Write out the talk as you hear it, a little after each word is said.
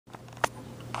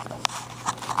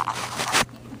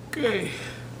Okay,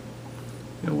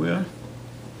 here we are.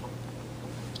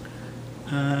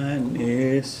 And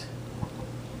it's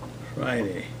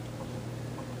Friday,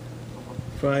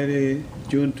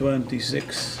 June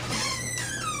 26,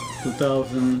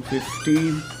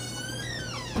 2015,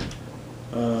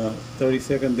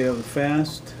 32nd day of the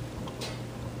fast.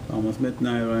 Almost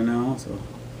midnight right now, so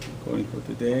according for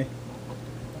today.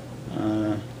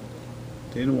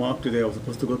 Didn't walk today. I was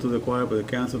supposed to go to the choir, but they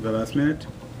canceled the last minute.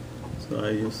 So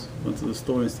I just went to the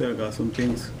store instead. I got some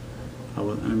things.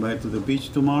 I'm invited to the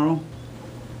beach tomorrow.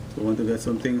 So I want to get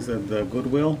some things at the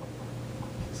Goodwill.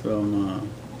 Some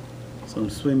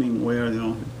swimming wear, you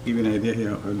know, give you an idea here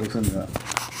how it looks in the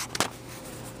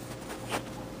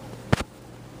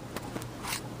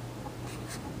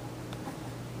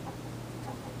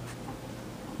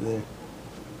there.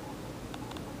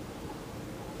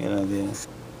 Get an idea.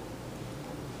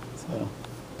 So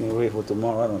getting ready for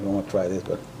tomorrow. I don't know if I want to try this,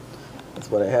 but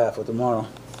that's what I have for tomorrow.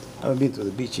 I haven't been to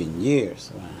the beach in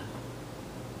years.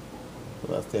 So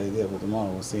that's the idea for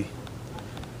tomorrow. We'll see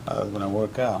how it's gonna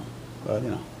work out. But you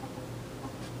know.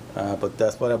 But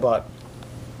that's what I bought.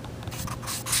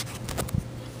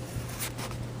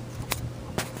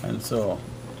 And so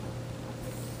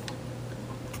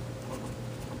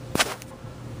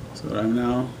right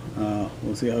now,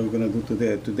 we'll see how we're gonna do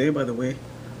today. Today, by the way,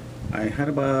 I had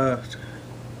about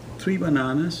 3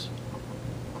 bananas,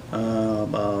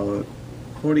 about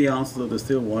 40 ounces of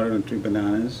distilled water and 3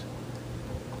 bananas,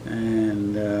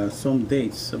 and some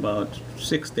dates, about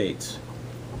 6 dates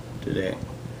today.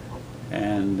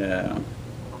 And so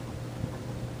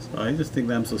I just think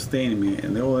that I'm sustaining me,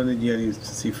 and the whole energy I need to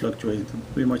see fluctuate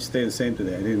pretty much stay the same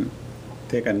today. I didn't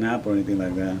take a nap or anything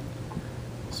like that,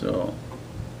 so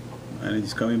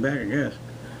energy's coming back, I guess.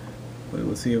 But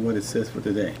we'll see what it says for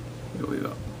today. Here we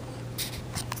go.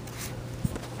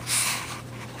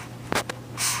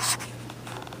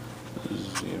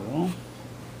 Zero.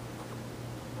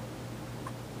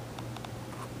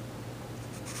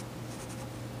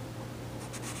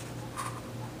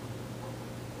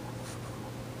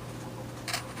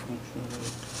 Make sure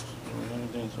that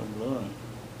anything's so blurry.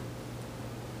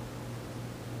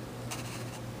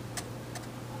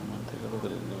 Come on, take a look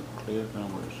at it. The clear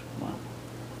numbers. Come on.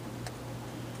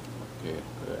 Okay,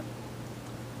 good.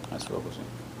 That's focusing.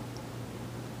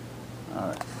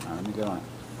 Alright, now let me get on it.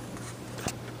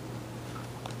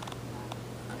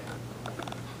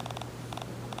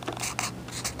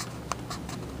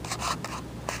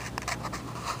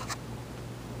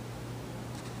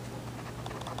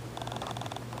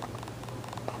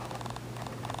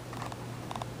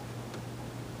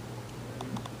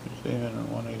 Saving at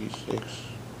 186.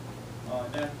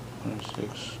 Yeah.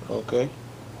 186. Okay.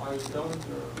 Are you done or?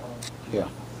 Yeah.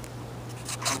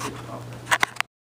 Okay.